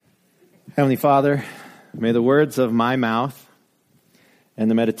Heavenly Father, may the words of my mouth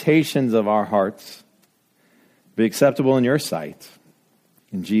and the meditations of our hearts be acceptable in your sight.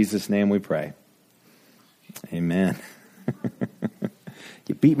 In Jesus' name we pray. Amen.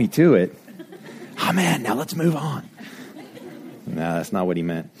 You beat me to it. Oh man, now let's move on. No, that's not what he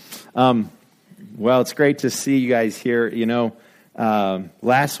meant. Well, it's great to see you guys here. You know,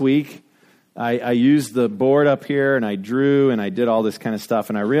 last week I used the board up here and I drew and I did all this kind of stuff,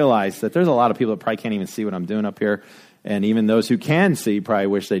 and I realized that there's a lot of people that probably can't even see what I'm doing up here, and even those who can see probably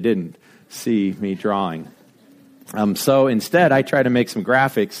wish they didn't see me drawing. So instead, I try to make some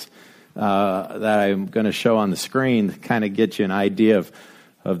graphics that I'm going to show on the screen to kind of get you an idea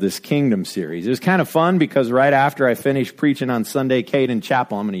of this Kingdom series. It was kind of fun because right after I finished preaching on Sunday, Caden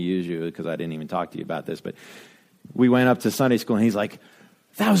Chapel, I'm going to use you because I didn't even talk to you about this, but we went up to Sunday school and he's like,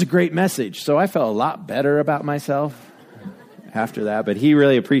 that was a great message. So I felt a lot better about myself after that, but he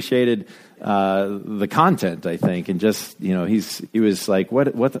really appreciated the content, I think, and just, you know, he was like,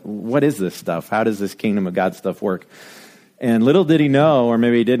 what is this stuff? How does this Kingdom of God stuff work? And little did he know, or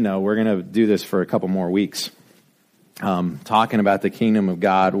maybe he did know, we're going to do this for a couple more weeks, talking about the Kingdom of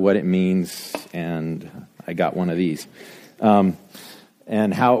God, what it means, and I got one of these,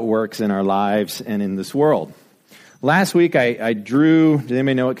 and how it works in our lives and in this world. Last week I drew, does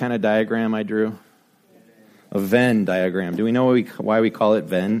anybody know what kind of diagram I drew? A Venn diagram. Do we know why we call it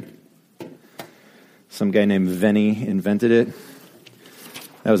Venn? Some guy named Venny invented it.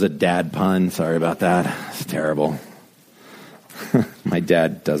 That was a dad pun. Sorry about that. It's terrible. My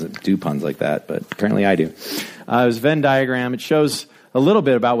dad doesn't do puns like that, but apparently I do. It was a Venn diagram. It shows a little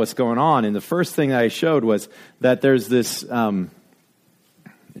bit about what's going on. And the first thing that I showed was that there's this, it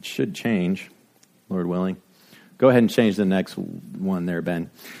should change, Lord willing. Go ahead and change the next one there, Ben.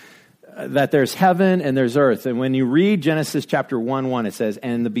 That there's heaven and there's earth. And when you read Genesis chapter 1:1, it says,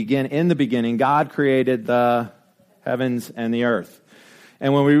 in the beginning, God created the heavens and the earth.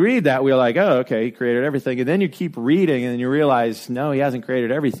 And when we read that, we're like, oh, okay, he created everything. And then you keep reading and you realize, no, he hasn't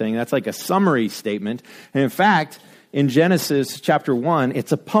created everything. That's like a summary statement. And in fact, in Genesis chapter 1,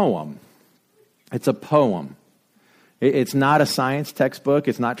 it's a poem. It's a poem. It's not a science textbook.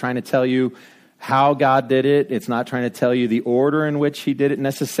 It's not trying to tell you how God did it. It's not trying to tell you the order in which he did it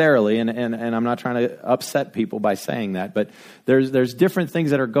necessarily. And I'm not trying to upset people by saying that. But there's different things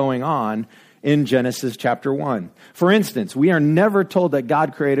that are going on in Genesis chapter 1. For instance, we are never told that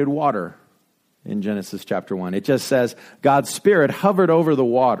God created water in Genesis chapter 1. It just says God's Spirit hovered over the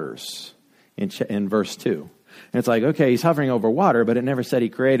waters in verse 2. And it's like, okay, he's hovering over water, but it never said he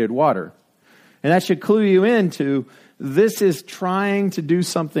created water. And that should clue you into this is trying to do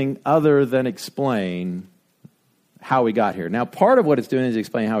something other than explain how we got here. Now, part of what it's doing is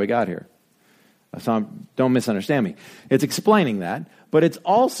explaining how we got here. So don't misunderstand me. It's explaining that, but it's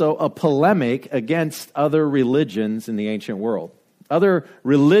also a polemic against other religions in the ancient world. Other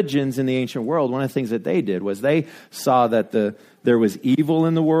religions in the ancient world, one of the things that they did was they saw that there was evil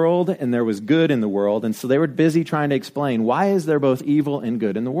in the world and there was good in the world, and so they were busy trying to explain, why is there both evil and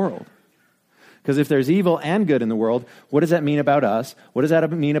good in the world? Because if there's evil and good in the world, what does that mean about us? What does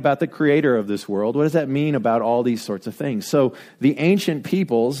that mean about the creator of this world? What does that mean about all these sorts of things? So the ancient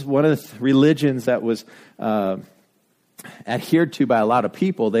peoples, one of the religions that was adhered to by a lot of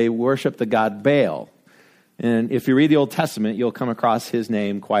people, they worshiped the god Baal. And if you read the Old Testament, you'll come across his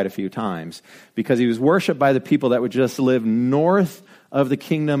name quite a few times because he was worshipped by the people that would just live north of the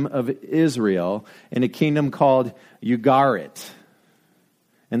kingdom of Israel in a kingdom called Ugarit.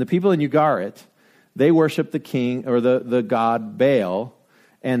 And the people in Ugarit, they worshiped the king or the god Baal,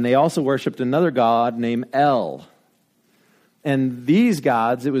 and they also worshiped another god named El. And these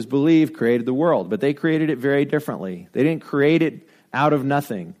gods, it was believed, created the world, but they created it very differently. They didn't create it out of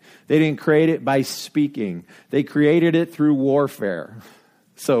nothing. They didn't create it by speaking. They created it through warfare.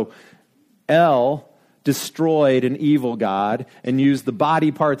 So El destroyed an evil god and used the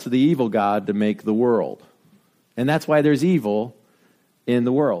body parts of the evil god to make the world. And that's why there's evil in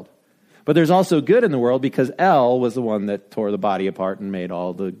the world. But there's also good in the world because El was the one that tore the body apart and made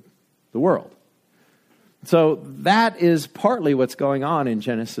all the world. So that is partly what's going on in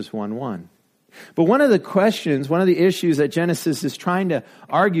Genesis 1:1. But one of the questions, one of the issues that Genesis is trying to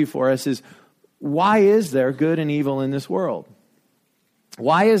argue for us is, why is there good and evil in this world?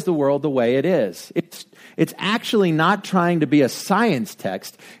 Why is the world the way it is? It's actually not trying to be a science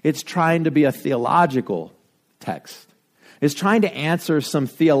text. It's trying to be a theological text. It's trying to answer some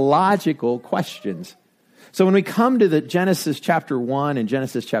theological questions. So when we come to the Genesis chapter 1 and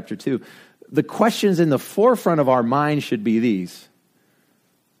Genesis chapter 2, the questions in the forefront of our mind should be these.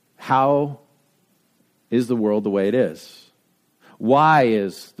 How is the world the way it is? Why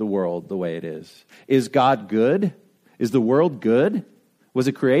is the world the way it is? Is God good? Is the world good? Was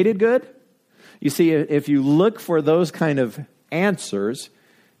it created good? You see, if you look for those kind of answers,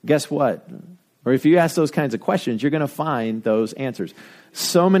 guess what? Or if you ask those kinds of questions, you're going to find those answers.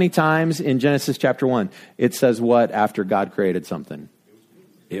 So many times in Genesis chapter 1, it says what after God created something?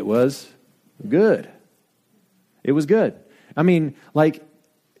 It was good. It was good. I mean, like,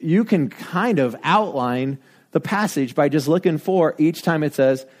 you can kind of outline the passage by just looking for each time it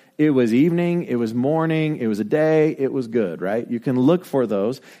says, it was evening, it was morning, it was a day, it was good, right? You can look for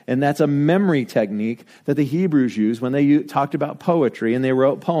those, and that's a memory technique that the Hebrews used when they talked about poetry and they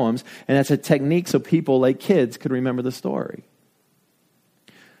wrote poems, and that's a technique so people like kids could remember the story.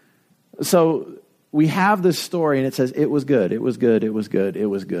 So we have this story, and it says, it was good, it was good, it was good, it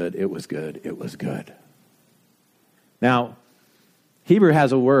was good, it was good, it was good. Now, Hebrew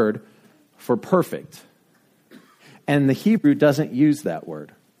has a word for perfect, and the Hebrew doesn't use that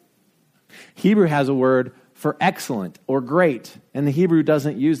word. Hebrew has a word for excellent or great, and the Hebrew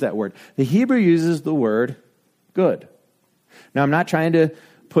doesn't use that word. The Hebrew uses the word good. Now, I'm not trying to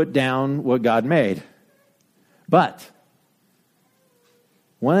put down what God made, but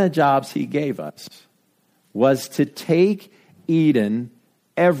one of the jobs he gave us was to take Eden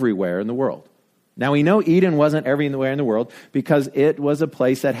everywhere in the world. Now, we know Eden wasn't everywhere in the world because it was a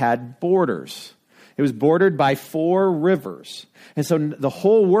place that had borders. It was bordered by 4 rivers. And so the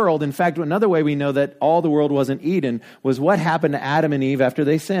whole world, in fact, another way we know that all the world wasn't Eden was what happened to Adam and Eve after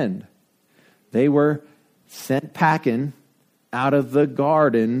they sinned. They were sent packing out of the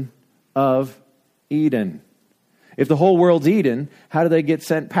Garden of Eden. If the whole world's Eden, how do they get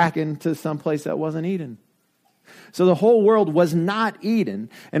sent packing to some place that wasn't Eden? So the whole world was not Eden.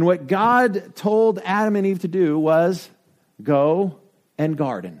 And what God told Adam and Eve to do was go and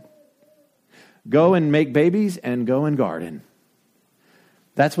garden. Go and make babies and go and garden.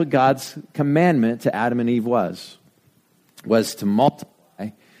 That's what God's commandment to Adam and Eve was to multiply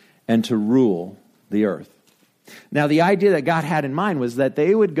and to rule the earth. Now, the idea that God had in mind was that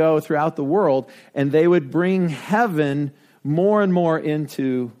they would go throughout the world and they would bring heaven more and more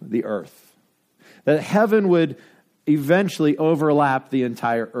into the earth. That heaven would eventually overlap the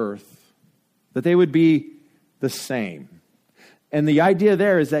entire earth. That they would be the same. And the idea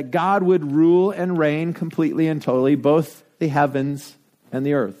there is that God would rule and reign completely and totally both the heavens and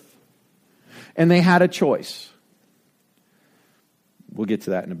the earth. And they had a choice. We'll get to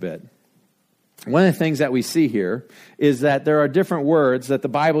that in a bit. One of the things that we see here is that there are different words that the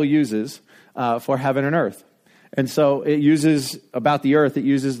Bible uses for heaven and earth. And so it uses, about the earth, it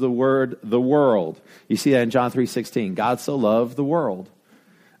uses the word, the world. You see that in John 3:16. God so loved the world.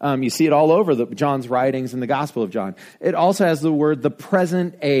 You see it all over John's writings in the Gospel of John. It also has the word the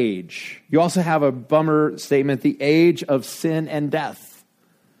present age. You also have a bummer statement, the age of sin and death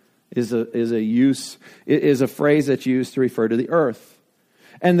is a phrase that's used to refer to the earth.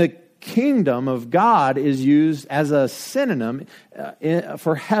 And the kingdom of God is used as a synonym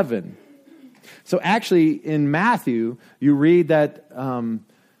for heaven. So actually in Matthew, you read that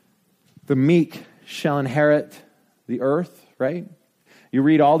the meek shall inherit the earth, right? You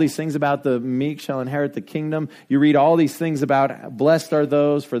read all these things about the meek shall inherit the kingdom. You read all these things about blessed are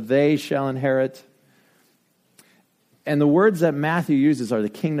those, for they shall inherit. And the words that Matthew uses are the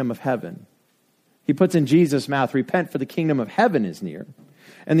kingdom of heaven. He puts in Jesus' mouth, repent for the kingdom of heaven is near.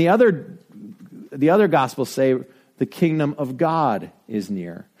 And the other gospels say the kingdom of God is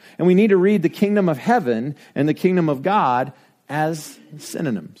near. And we need to read the kingdom of heaven and the kingdom of God as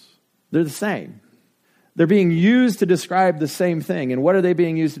synonyms. They're the same. They're being used to describe the same thing. And what are they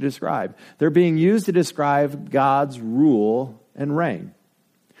being used to describe? They're being used to describe God's rule and reign,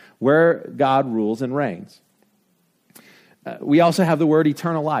 where God rules and reigns. We also have the word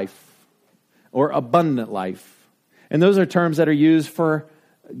eternal life or abundant life. And those are terms that are used for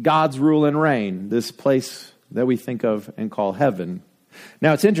God's rule and reign, this place that we think of and call heaven.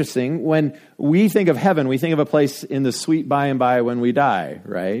 Now, it's interesting. When we think of heaven, we think of a place in the sweet by and by when we die,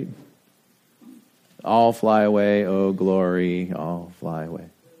 right? All fly away, oh glory, all fly away,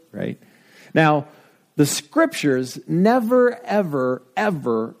 right? Now, the scriptures never, ever,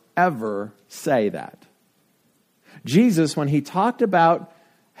 ever, ever say that. Jesus, when he talked about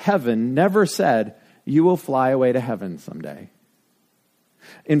heaven, never said, you will fly away to heaven someday.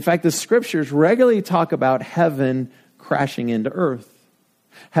 In fact, the scriptures regularly talk about heaven crashing into earth,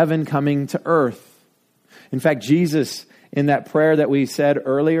 heaven coming to earth. In fact, Jesus, in that prayer that we said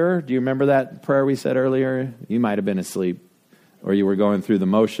earlier, do you remember that prayer we said earlier? You might have been asleep or you were going through the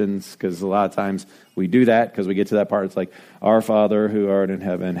motions, because a lot of times we do that because we get to that part. It's like, our Father who art in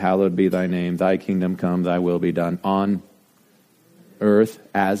heaven, hallowed be thy name. Thy kingdom come, thy will be done on earth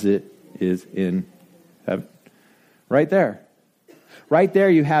as it is in heaven. Right there. Right there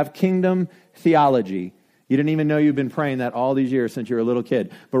you have kingdom theology. You didn't even know you've been praying that all these years since you were a little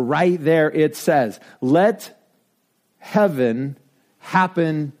kid. But right there it says, let heaven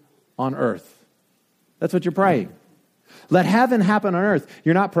happen on earth. That's what you're praying. Let heaven happen on earth.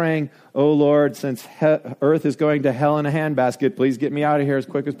 You're not praying, oh Lord, since earth is going to hell in a handbasket, please get me out of here as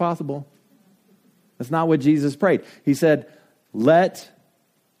quick as possible. That's not what Jesus prayed. He said, let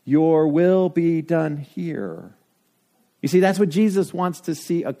your will be done here. You see, that's what Jesus wants to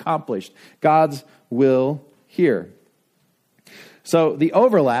see accomplished. God's will here. So the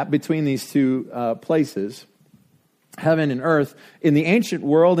overlap between these two places, heaven and earth, in the ancient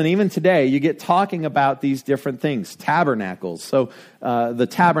world and even today, you get talking about these different things. Tabernacles. So the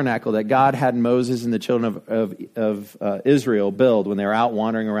tabernacle that God had Moses and the children of Israel build when they were out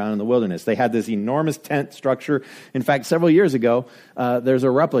wandering around in the wilderness. They had this enormous tent structure. In fact, several years ago, there's a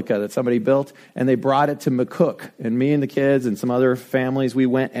replica that somebody built, and they brought it to McCook. And me and the kids and some other families, we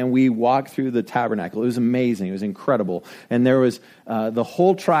went and we walked through the tabernacle. It was amazing. It was incredible. And there was the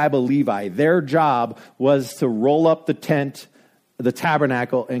whole tribe of Levi. Their job was to roll up the tent, the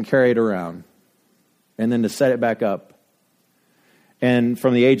tabernacle, and carry it around, and then to set it back up. And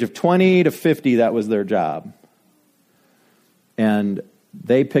from the age of 20 to 50, that was their job. And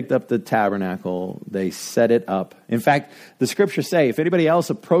they picked up the tabernacle. They set it up. In fact, the scriptures say, if anybody else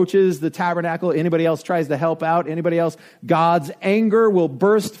approaches the tabernacle, anybody else tries to help out, anybody else, God's anger will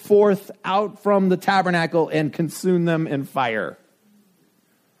burst forth out from the tabernacle and consume them in fire.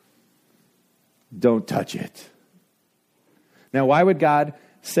 Don't touch it. Now, why would God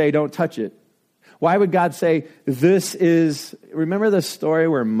say, don't touch it? Why would God say, this is... Remember the story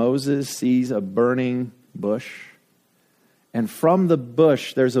where Moses sees a burning bush? And from the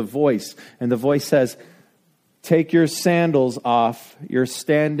bush, there's a voice. And the voice says, take your sandals off. You're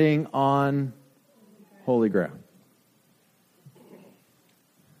standing on holy ground.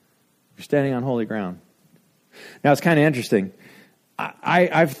 You're standing on holy ground. Now, it's kind of interesting.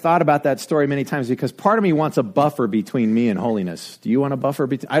 I've thought about that story many times because part of me wants a buffer between me and holiness. Do you want a buffer?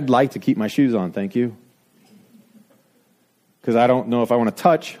 I'd like to keep my shoes on, thank you. Because I don't know if I want to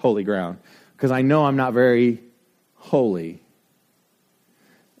touch holy ground. Because I know I'm not very holy.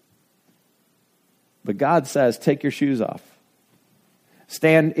 But God says, take your shoes off.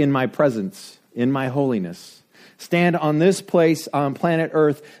 Stand in my presence, in my holiness. Stand on this place on planet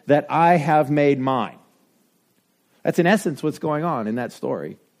Earth that I have made mine. That's in essence what's going on in that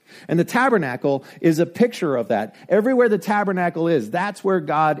story. And the tabernacle is a picture of that. Everywhere the tabernacle is, that's where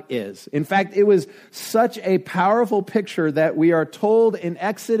God is. In fact, it was such a powerful picture that we are told in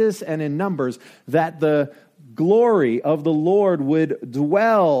Exodus and in Numbers that the glory of the Lord would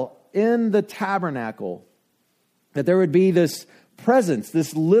dwell in the tabernacle. That there would be this presence,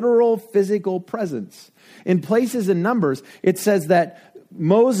 this literal physical presence. In places in Numbers, it says that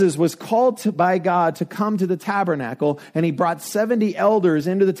Moses was called by God to come to the tabernacle, and he brought 70 elders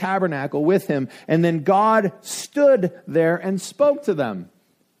into the tabernacle with him, and then God stood there and spoke to them.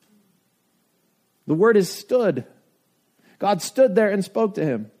 The word is stood. God stood there and spoke to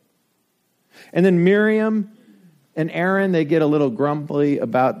him. And then Miriam and Aaron, they get a little grumbly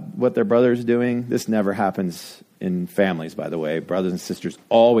about what their brother's doing. This never happens in families, by the way. Brothers and sisters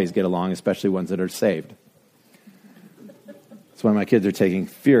always get along, especially ones that are saved. That's why my kids are taking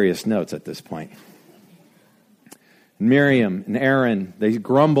furious notes at this point. Miriam and Aaron, they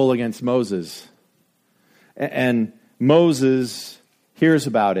grumble against Moses. And Moses hears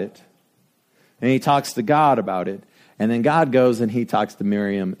about it. And he talks to God about it. And then God goes and he talks to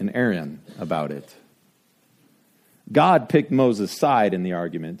Miriam and Aaron about it. God picked Moses' side in the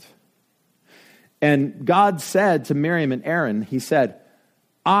argument. And God said to Miriam and Aaron, he said,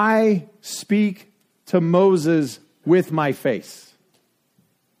 I speak to Moses with my face.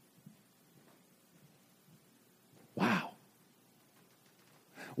 Wow.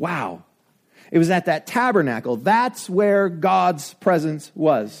 Wow. It was at that tabernacle. That's where God's presence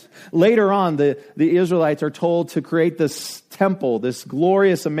was. Later on, the Israelites are told to create this temple, this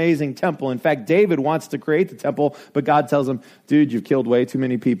glorious, amazing temple. In fact, David wants to create the temple, but God tells him, dude, you've killed way too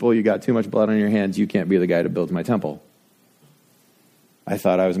many people. You got too much blood on your hands. You can't be the guy to build my temple. I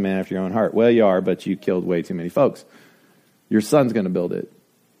thought I was a man after your own heart. Well, you are, but you killed way too many folks. Your son's going to build it.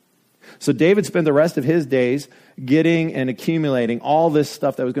 So David spent the rest of his days getting and accumulating all this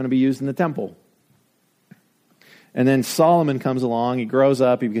stuff that was going to be used in the temple. And then Solomon comes along. He grows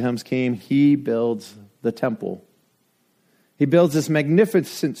up. He becomes king. He builds the temple. He builds this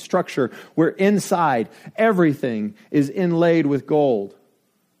magnificent structure where inside everything is inlaid with gold.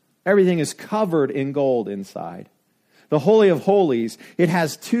 Everything is covered in gold inside. the Holy of Holies, it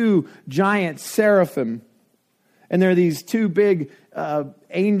has two giant seraphim. And there are these two big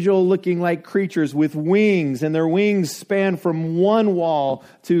angel-looking like creatures with wings, and their wings span from one wall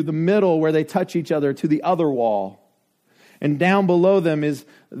to the middle where they touch each other to the other wall. And down below them is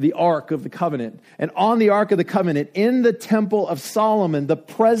the Ark of the Covenant. And on the Ark of the Covenant, in the Temple of Solomon, the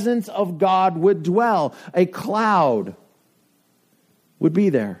presence of God would dwell. A cloud would be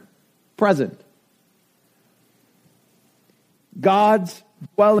there, present. God's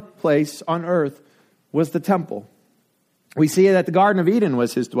dwelling place on earth was the temple. We see that the Garden of Eden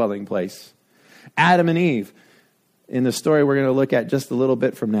was his dwelling place. Adam and Eve, in the story we're going to look at just a little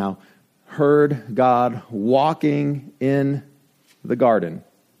bit from now, heard God walking in the garden.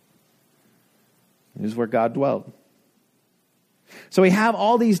 This is where God dwelled. So we have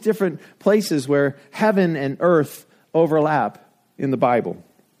all these different places where heaven and earth overlap in the Bible.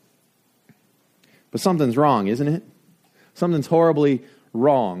 But something's wrong, isn't it? Something's horribly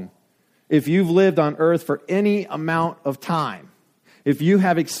wrong. If you've lived on earth for any amount of time, if you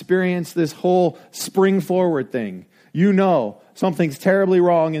have experienced this whole spring forward thing, you know something's terribly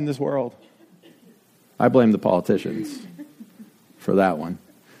wrong in this world. I blame the politicians for that one.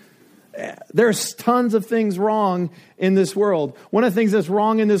 There's tons of things wrong in this world. One of the things that's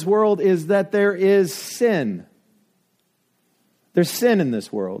wrong in this world is that there is sin. There's sin in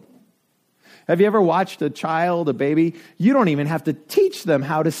this world. Have you ever watched a child, a baby? You don't even have to teach them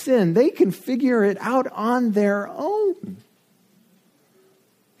how to sin. They can figure it out on their own.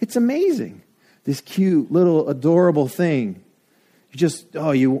 It's amazing. This cute, little, adorable thing.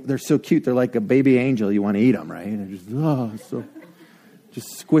 They're so cute. They're like a baby angel. You want to eat them, right?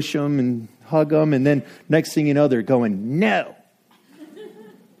 Just squish them and hug them. And then next thing you know, they're going, no.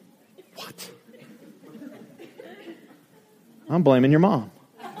 What? I'm blaming your mom.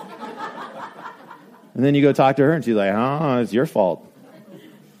 And then you go talk to her and she's like, it's your fault.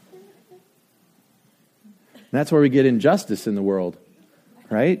 And that's where we get injustice in the world,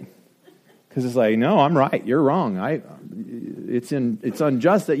 right? Because it's like, no, I'm right. You're wrong. It's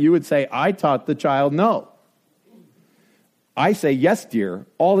unjust that you would say, I taught the child no. I say, yes, dear,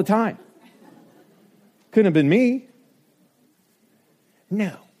 all the time. Couldn't have been me.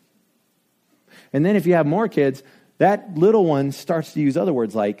 No. And then if you have more kids, that little one starts to use other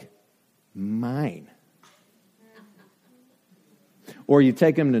words like mine. Or you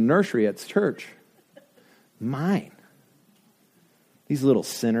take them to nursery at church. Mine. These little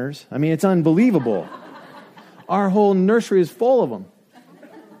sinners. I mean, it's unbelievable. Our whole nursery is full of them.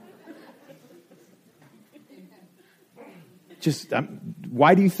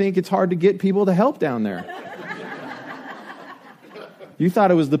 Why do you think it's hard to get people to help down there? You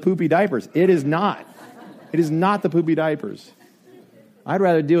thought it was the poopy diapers. It is not. It is not the poopy diapers. I'd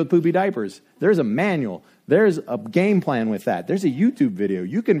rather deal with poopy diapers. There's a manual. There's a game plan with that. There's a YouTube video.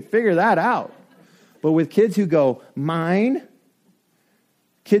 You can figure that out. But with kids who go, mine,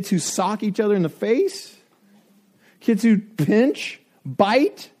 kids who sock each other in the face, kids who pinch,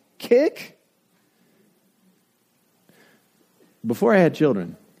 bite, kick. Before I had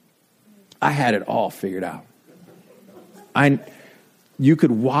children, I had it all figured out. You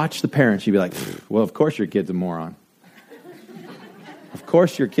could watch the parents. You'd be like, well, of course your kid's a moron. Of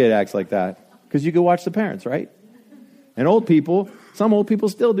course your kid acts like that. Because you could watch the parents, right? And some old people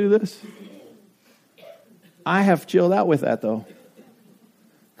still do this. I have chilled out with that, though.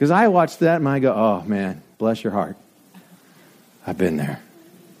 Because I watch that and I go, oh, man, bless your heart. I've been there.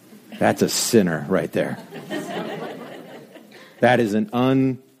 That's a sinner right there. That is an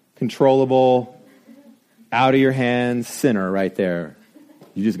uncontrollable, out of your hands sinner right there.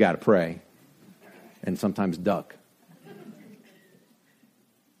 You just got to pray and sometimes duck.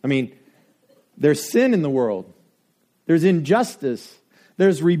 I mean, there's sin in the world. There's injustice.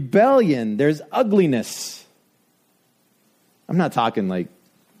 There's rebellion. There's ugliness. I'm not talking like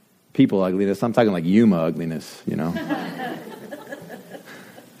people ugliness. I'm talking like Yuma ugliness, you know. That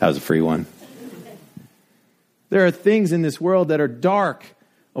was a free one. There are things in this world that are dark,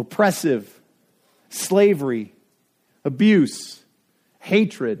 oppressive, slavery, abuse,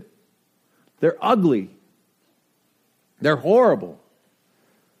 hatred. They're ugly. They're horrible.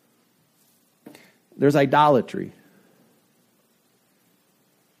 There's idolatry.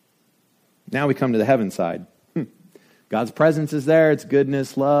 Now we come to the heaven side. God's presence is there. It's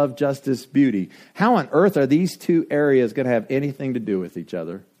goodness, love, justice, beauty. How on earth are these two areas going to have anything to do with each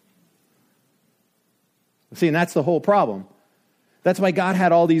other? See, and that's the whole problem. That's why God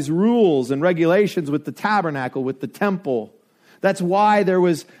had all these rules and regulations with the tabernacle, with the temple. That's why there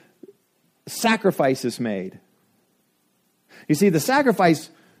was sacrifices made. You see, the sacrifice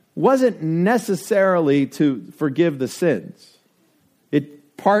wasn't necessarily to forgive the sins.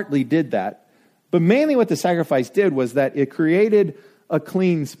 It partly did that. But mainly what the sacrifice did was that it created a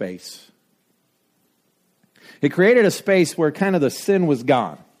clean space. It created a space where kind of the sin was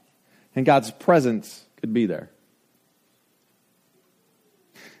gone and God's presence could be there.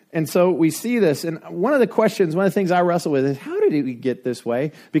 And so we see this, and one of the things I wrestle with is, how did we get this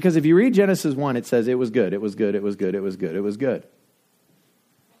way? Because if you read Genesis 1, it says it was good, it was good, it was good, it was good, it was good.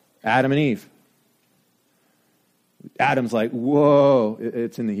 Adam and Eve. Adam's like, whoa,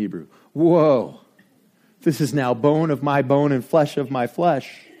 it's in the Hebrew. Whoa, this is now bone of my bone and flesh of my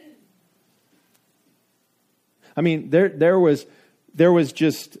flesh. I mean, there was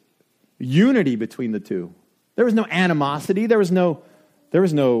just unity between the two. There was no animosity. There was no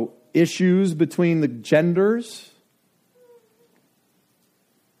issues between the genders.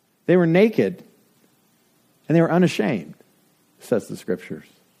 They were naked and they were unashamed, says the scriptures.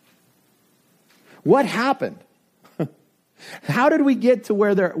 What happened? How did we get to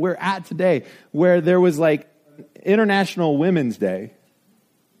where we're at today, where there was like International Women's Day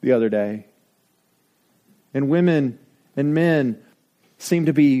the other day, and women and men seem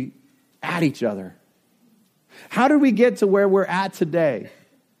to be at each other? How did we get to where we're at today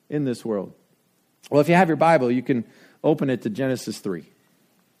in this world? Well, if you have your Bible, you can open it to Genesis 3.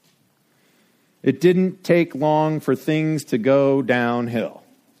 It didn't take long for things to go downhill.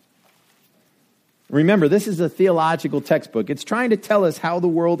 Remember, this is a theological textbook. It's trying to tell us how the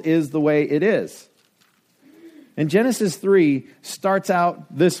world is the way it is. And Genesis 3 starts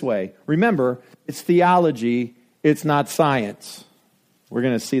out this way. Remember, it's theology, it's not science. We're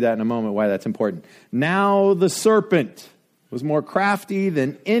going to see that in a moment, why that's important. Now the serpent was more crafty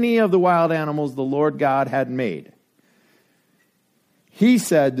than any of the wild animals the Lord God had made. He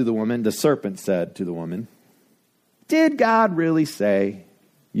said to the woman, the serpent said to the woman, "Did God really say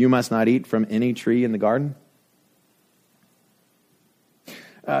you must not eat from any tree in the garden?"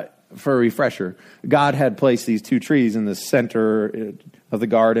 For a refresher, God had placed these two trees in the center of the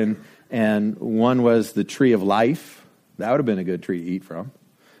garden, and one was the tree of life. That would have been a good tree to eat from.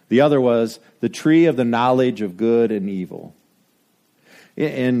 The other was the tree of the knowledge of good and evil.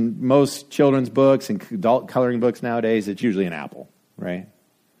 In most children's books and adult coloring books nowadays, it's usually an apple, right?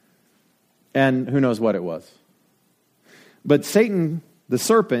 And who knows what it was. But Satan, the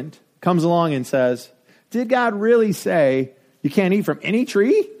serpent, comes along and says, "Did God really say you can't eat from any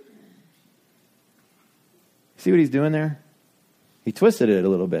tree?" See what he's doing there? He twisted it a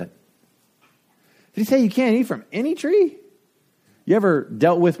little bit. Did he say you can't eat from any tree? You ever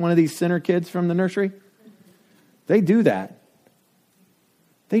dealt with one of these sinner kids from the nursery? They do that.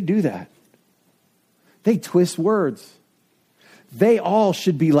 They do that. They twist words. They all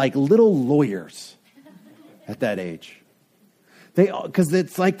should be like little lawyers at that age. Because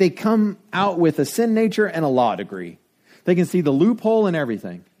it's like they come out with a sin nature and a law degree. They can see the loophole in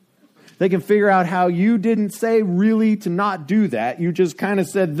everything. They can figure out how you didn't say really to not do that. You just kind of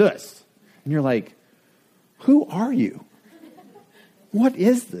said this. And you're like, who are you? What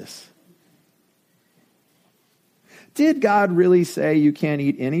is this? Did God really say you can't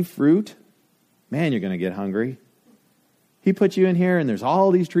eat any fruit? Man, you're going to get hungry. He put you in here and there's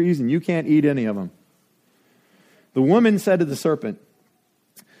all these trees and you can't eat any of them. The woman said to the serpent,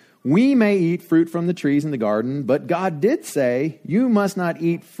 "We may eat fruit from the trees in the garden, but God did say, you must not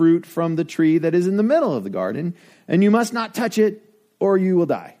eat fruit from the tree that is in the middle of the garden, and you must not touch it, or you will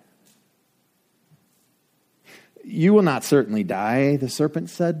die." "You will not certainly die," the serpent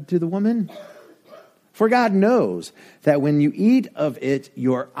said to the woman. "For God knows that when you eat of it,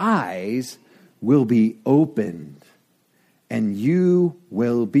 your eyes will be opened, and you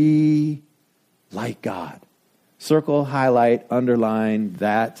will be like God." Circle, highlight, underline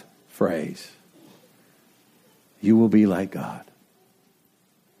that phrase. You will be like God,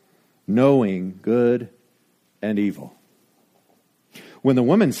 knowing good and evil. When the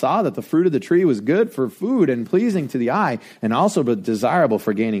woman saw that the fruit of the tree was good for food and pleasing to the eye, and also desirable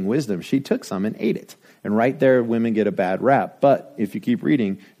for gaining wisdom, she took some and ate it. And right there, women get a bad rap. But if you keep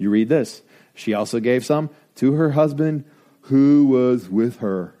reading, you read this. She also gave some to her husband who was with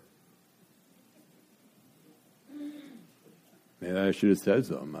her. Maybe I should have said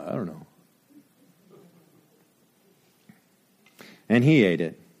something. I don't know. And he ate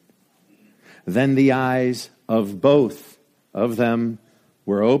it. Then the eyes of both of them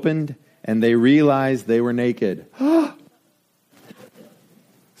were opened, and they realized they were naked. This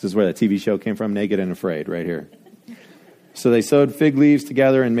is where that TV show came from, Naked and Afraid, right here. So they sewed fig leaves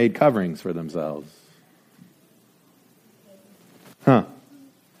together and made coverings for themselves.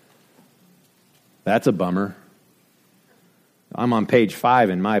 That's a bummer. I'm on page 5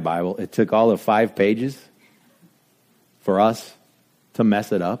 in my Bible. It took all of 5 pages for us to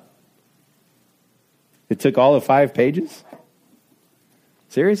mess it up. It took all of 5 pages?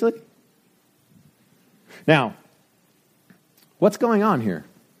 Seriously? Now, what's going on here?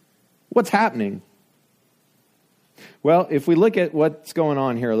 What's happening? Well, if we look at what's going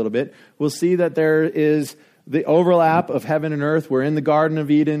on here a little bit, we'll see that there is the overlap of heaven and earth. We're in the Garden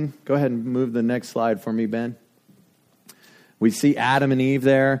of Eden. Go ahead and move the next slide for me, Ben. We see Adam and Eve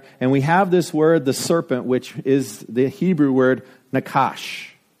there. And we have this word, the serpent, which is the Hebrew word nakash.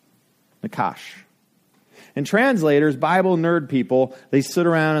 Nakash. And translators, Bible nerd people, they sit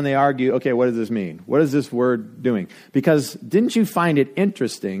around and they argue, okay, what does this mean? What is this word doing? Because didn't you find it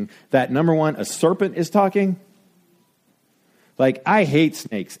interesting that, number one, a serpent is talking? Like, I hate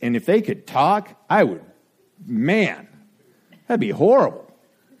snakes. And if they could talk, I would, man, that'd be horrible.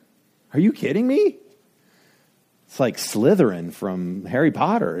 Are you kidding me? It's like Slytherin from Harry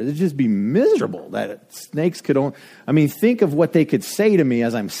Potter. It'd just be miserable that snakes could only... I mean, think of what they could say to me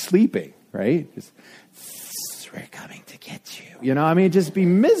as I'm sleeping, right? Just, we're coming to get you. You know, I mean, it'd just be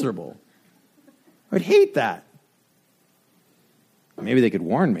miserable. I would hate that. Maybe they could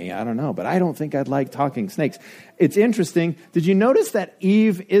warn me. I don't know. But I don't think I'd like talking snakes. It's interesting. Did you notice that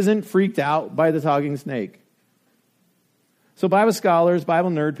Eve isn't freaked out by the talking snake? So Bible scholars, Bible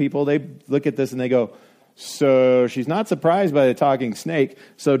nerd people, they look at this and they go, so she's not surprised by the talking snake.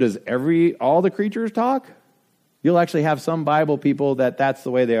 So does all the creatures talk? You'll actually have some Bible people that's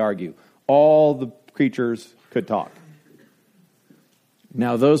the way they argue. All the creatures could talk.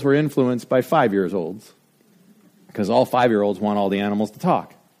 Now, those were influenced by 5-year-olds, because all 5-year-olds want all the animals to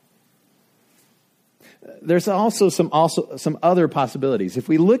talk. There's also some other possibilities. If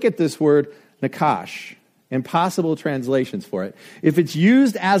we look at this word nakash and possible translations for it, if it's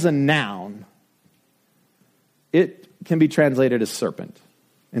used as a noun, it can be translated as serpent.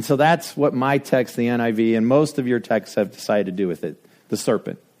 And so that's what my text, the NIV, and most of your texts have decided to do with it, the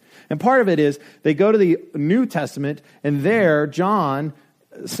serpent. And part of it is they go to the New Testament, and there John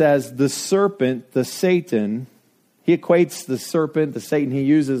says the serpent, the Satan, he equates the serpent, the Satan, he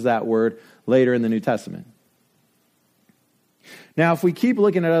uses that word later in the New Testament. Now, if we keep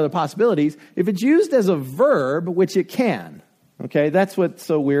looking at other possibilities, if it's used as a verb, which it can, okay, that's what's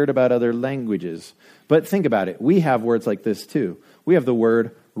so weird about other languages. But think about it. We have words like this too. We have the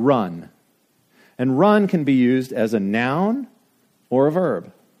word run. And run can be used as a noun or a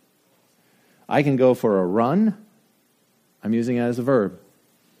verb. I can go for a run. I'm using it as a verb.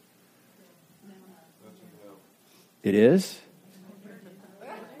 It is?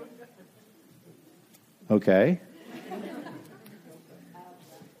 Okay.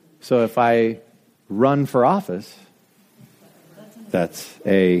 So if I run for office,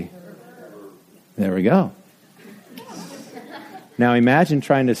 there we go. Now imagine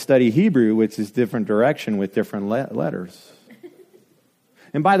trying to study Hebrew, which is different direction with different letters.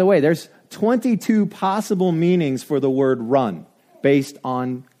 And by the way, there's 22 possible meanings for the word run based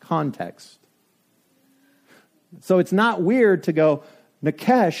on context. So it's not weird to go,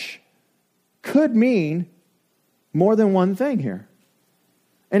 Nakesh could mean more than one thing here.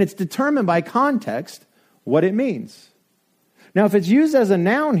 And it's determined by context what it means. Now, if it's used as a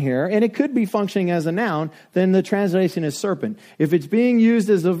noun here, and it could be functioning as a noun, then the translation is serpent. If it's being used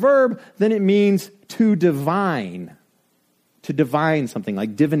as a verb, then it means to divine. To divine something,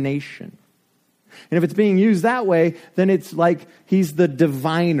 like divination. And if it's being used that way, then it's like he's the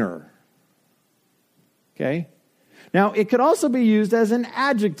diviner. Okay? Now, it could also be used as an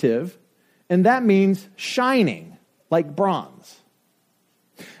adjective, and that means shining, like bronze.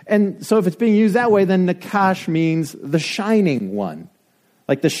 And so if it's being used that way, then Nakash means the shining one,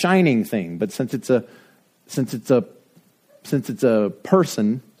 like the shining thing. But since it's a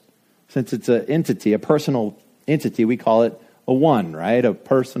person, since it's an entity, a personal entity, we call it a one, right? A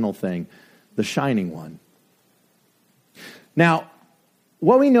personal thing, the shining one. Now,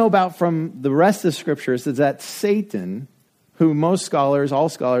 what we know about from the rest of the scriptures is that Satan, who all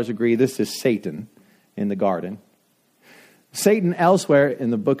scholars agree this is Satan in the garden. Satan elsewhere in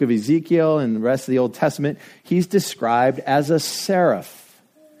the book of Ezekiel and the rest of the Old Testament, he's described as a seraph.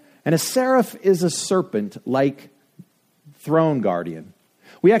 And a seraph is a serpent-like throne guardian.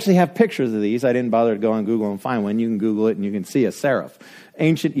 We actually have pictures of these. I didn't bother to go on Google and find one. You can Google it and you can see a seraph.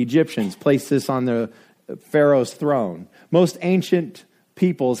 Ancient Egyptians placed this on the Pharaoh's throne. Most ancient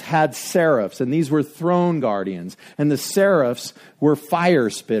peoples had seraphs, and these were throne guardians. And the seraphs were fire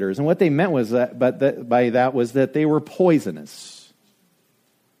spitters. And what they meant was by that was that they were poisonous.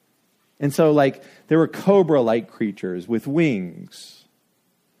 And so, like, they were cobra-like creatures with wings.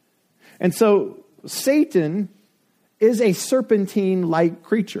 And so Satan is a serpentine-like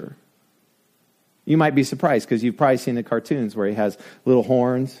creature. You might be surprised because you've probably seen the cartoons where he has little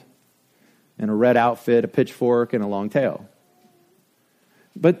horns and a red outfit, a pitchfork, and a long tail.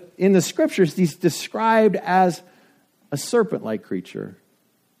 But in the scriptures, he's described as a serpent-like creature.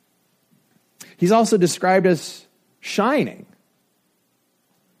 He's also described as shining.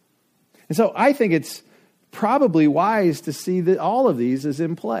 And so I think it's probably wise to see that all of these is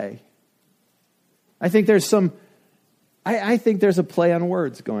in play. I think there's a play on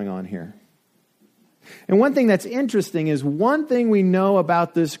words going on here. And one thing that's interesting is one thing we know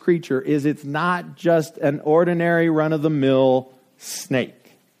about this creature is it's not just an ordinary run-of-the-mill snake.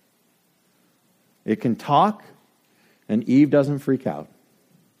 It can talk, and Eve doesn't freak out.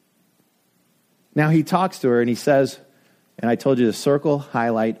 Now he talks to her and he says, and I told you to circle,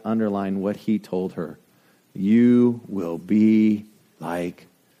 highlight, underline what he told her. You will be like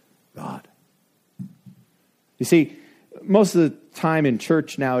God. You see, most of the time in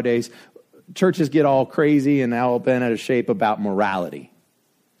church nowadays, churches get all crazy and all bent out of shape about morality.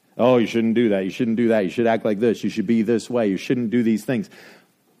 Oh, you shouldn't do that. You shouldn't do that. You should act like this. You should be this way. You shouldn't do these things.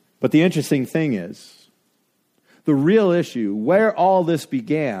 But the interesting thing is, the real issue, where all this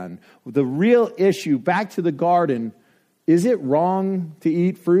began, the real issue back to the garden, is it wrong to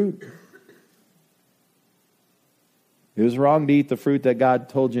eat fruit? It was wrong to eat the fruit that God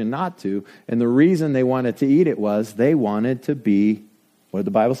told you not to. And the reason they wanted to eat it was they wanted to be, what did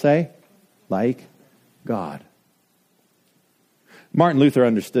the Bible say? Like God. Martin Luther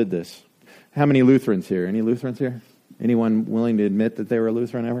understood this. How many Lutherans here? Any Lutherans here? Anyone willing to admit that they were a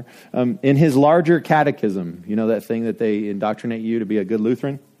Lutheran ever? In his larger catechism, you know that thing that they indoctrinate you to be a good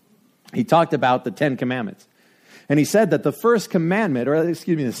Lutheran? He talked about the 10 Commandments. And he said that the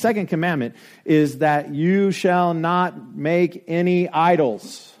the second commandment is that you shall not make any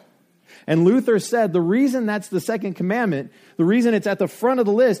idols. And Luther said the reason that's the second commandment, the reason it's at the front of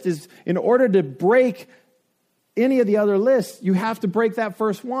the list is in order to break any of the other lists, you have to break that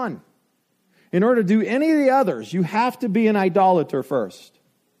first one. In order to do any of the others, you have to be an idolater first.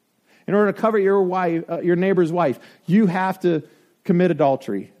 In order to cover your wife, your neighbor's wife, you have to commit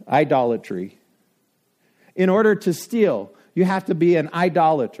adultery, idolatry. In order to steal, you have to be an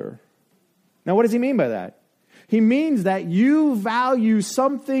idolater. Now, what does he mean by that? He means that you value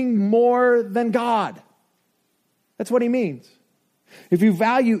something more than God. That's what he means. If you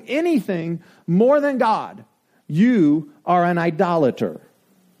value anything more than God, you are an idolater.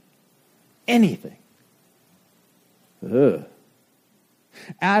 Anything. Ugh.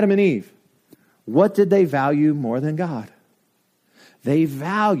 Adam and Eve, what did they value more than God? They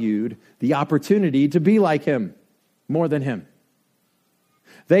valued the opportunity to be like him more than him.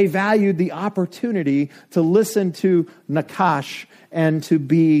 They valued the opportunity to listen to Nakash and to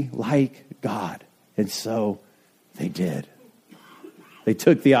be like God. And so they did. They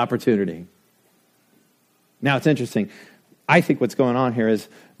took the opportunity. Now it's interesting. I think what's going on here is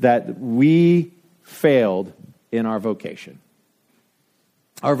that we failed in our vocation.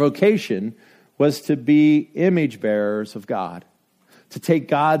 Our vocation was to be image bearers of God, to take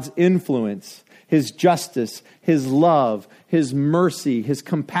God's influence, His justice, His love, His mercy, His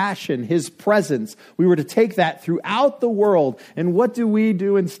compassion, His presence. We were to take that throughout the world. And what do we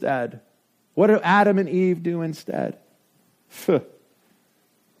do instead? What do Adam and Eve do instead?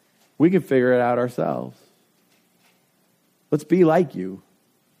 We can figure it out ourselves. Let's be like you.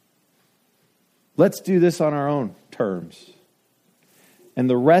 Let's do this on our own terms. And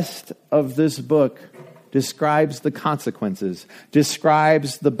the rest of this book describes the consequences,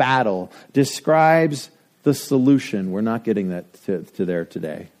 describes the battle, describes the solution. We're not getting that to there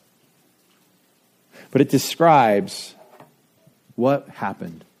today. But it describes what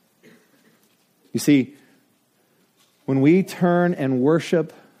happened. You see, when we turn and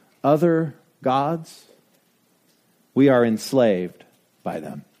worship other gods, we are enslaved by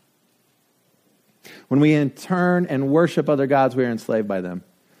them. When we in turn and worship other gods, we are enslaved by them.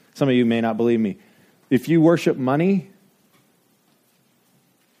 Some of you may not believe me. If you worship money,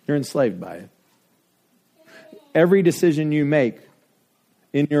 you're enslaved by it. Every decision you make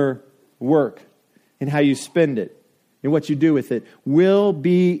in your work, in how you spend it, in what you do with it, will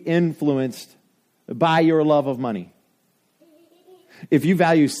be influenced by your love of money. If you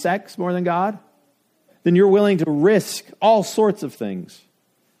value sex more than God, then you're willing to risk all sorts of things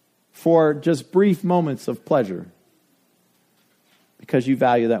for just brief moments of pleasure because you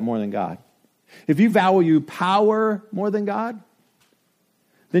value that more than God. If you value power more than God,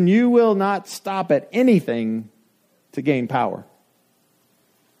 then you will not stop at anything to gain power.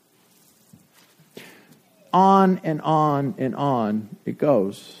 On and on and on it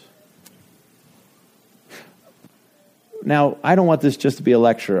goes. Now, I don't want this just to be a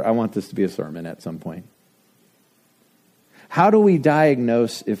lecture. I want this to be a sermon at some point. How do we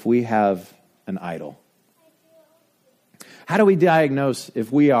diagnose if we have an idol? How do we diagnose if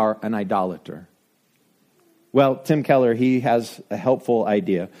we are an idolater? Well, Tim Keller, he has a helpful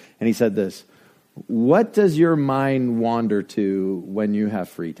idea. And he said this: what does your mind wander to when you have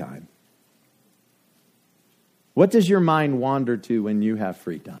free time? What does your mind wander to when you have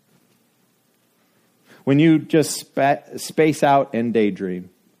free time? When you just space out and daydream,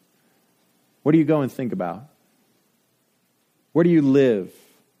 what do you go and think about? Where do you live?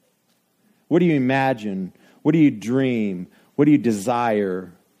 What do you imagine? What do you dream? What do you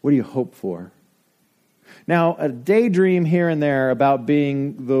desire? What do you hope for? Now, a daydream here and there about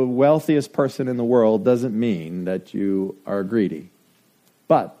being the wealthiest person in the world doesn't mean that you are greedy.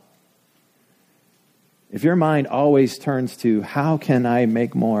 But if your mind always turns to, how can I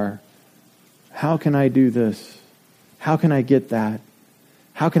make more? How can I do this? How can I get that?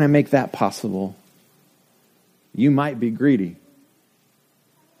 How can I make that possible? You might be greedy.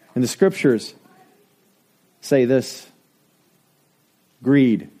 And the scriptures say this: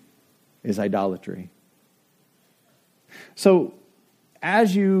 greed is idolatry. So,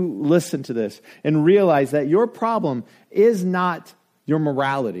 as you listen to this and realize that your problem is not your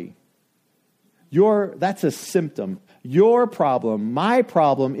morality, that's a symptom. Your problem, my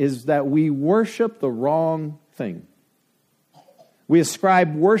problem, is that we worship the wrong thing. We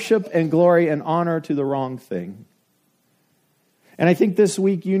ascribe worship and glory and honor to the wrong thing. And I think this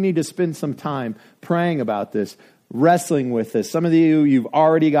week you need to spend some time praying about this, wrestling with this. Some of you, you've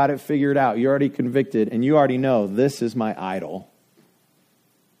already got it figured out. You're already convicted, and you already know this is my idol.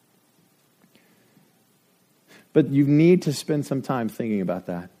 But you need to spend some time thinking about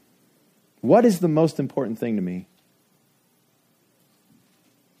that. What is the most important thing to me?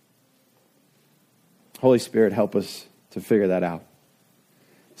 Holy Spirit, help us to figure that out.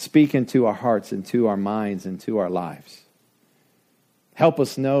 Speak into our hearts, into our minds, into our lives. Help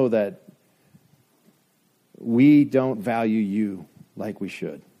us know that we don't value you like we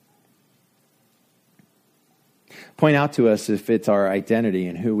should. Point out to us if it's our identity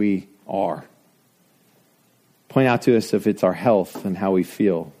and who we are. Point out to us if it's our health and how we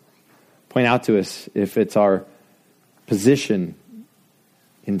feel. Point out to us if it's our position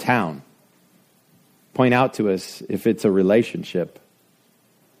in town. Point out to us if it's a relationship.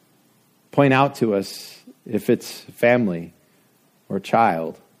 Point out to us if it's family or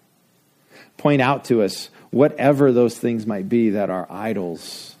child. Point out to us whatever those things might be that are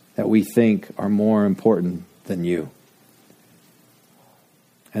idols that we think are more important than you.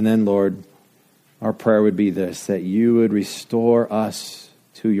 And then, Lord, our prayer would be this: that you would restore us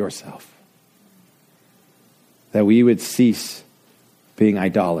to yourself. That we would cease being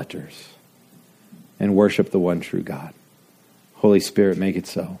idolaters and worship the one true God. Holy Spirit, make it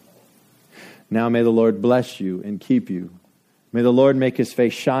so. Now may the Lord bless you and keep you. May the Lord make his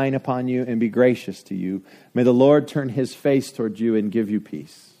face shine upon you and be gracious to you. May the Lord turn his face toward you and give you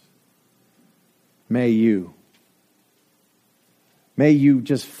peace. May you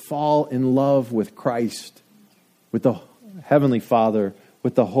just fall in love with Christ, with the Heavenly Father,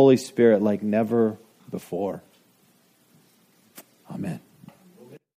 with the Holy Spirit like never before. Amen.